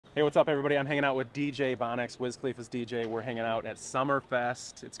Hey, what's up, everybody? I'm hanging out with DJ Bonics, Wiz Khalifa's DJ. We're hanging out at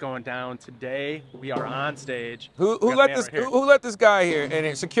Summerfest. It's going down today. We are on stage. Who We who got the let man this right here. who let this guy here?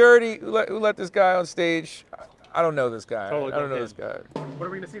 And security, who let this guy on stage? I don't know this guy. Totally I don't know booked this guy. What are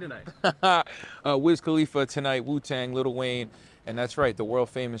we gonna see tonight? Wiz Khalifa tonight, Wu-Tang, Lil Wayne, and that's right, the world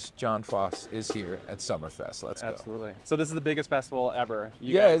famous John Foss is here at Summerfest. Let's go. Absolutely. So this is the biggest festival ever.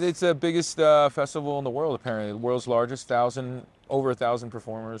 Yeah, it's the biggest festival in the world apparently. The world's largest, over 1,000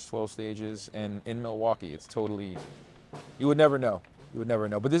 performers, 12 stages, and in Milwaukee. It's totally, you would never know. You would never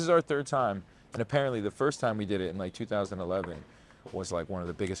know. But this is our third time, and apparently the first time we did it in like 2011 was like one of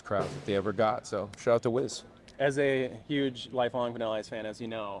the biggest crowds that they ever got. So shout out to Wiz. As a huge lifelong Vanilla Ice fan, as you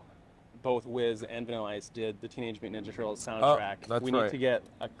know, both Wiz and Vanilla Ice did the Teenage Mutant Ninja Turtles soundtrack. That's we right.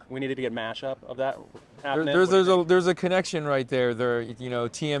 needed to get mashup of that happening. There's a connection right there. They're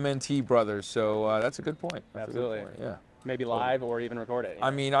TMNT brothers. So that's a good point. That's Absolutely. a good point. Yeah. Maybe live or even record it.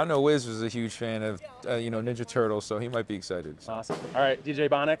 I mean, I know Wiz was a huge fan of Ninja Turtles, so he might be excited. Awesome. All right, DJ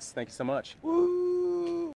Bonics, thank you so much. Woo!